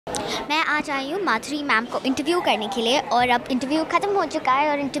मैं आज आई हूँ माधुरी मैम को इंटरव्यू करने के लिए और अब इंटरव्यू ख़त्म हो चुका है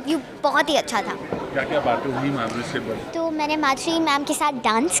और इंटरव्यू बहुत ही अच्छा था। क्या क्या बातें हुई माधुरी से? तो मैंने माधुरी मैम के साथ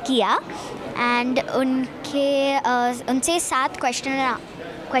डांस किया एंड उनसे 7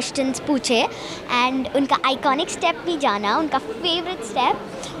 क्वेश्चंस पूछे एंड उनका आइकॉनिक स्टेप भी जाना, उनका फेवरेट स्टेप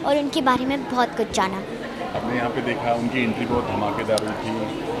और उनके बारे में बहुत कुछ जाना। आपने यहाँ पे देखा उनकी एंट्री बहुत धमाकेदार हुई थी,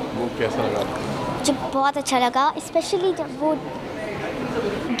 वो कैसा लगा? मुझे बहुत अच्छा लगा, स्पेशली जब वो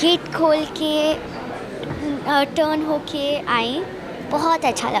गेट खोल के टर्न होके आई, बहुत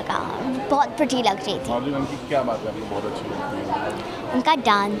अच्छा लगा, बहुत प्रिटी लग रही थी। माधुरी मैम की क्या बात है आपको बहुत अच्छी लगती है? उनका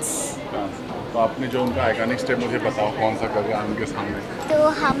डांस। तो आपने जो उनका आइकॉनिक स्टेप मुझे बताओ कौन सा कर रहा है उनके सामने? तो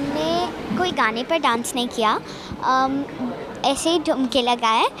हमने कोई गाने पर डांस नहीं किया, ऐसे ही ठुमके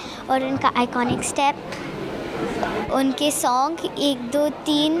लगाए और उनका आइकॉनिक स्टेप उनके सॉन्ग 1 2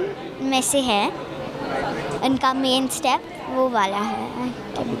 3 में से है, उनका मेन स्टेप वो वाला है।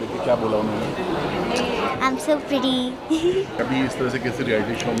 आपको देखिए क्या बोला उन्होंने? I am so pretty. कभी इस तरह से किसी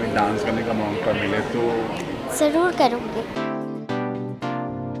रियलिटी शो में डांस करने का मौका मिले तो ज़रूर करूँगी।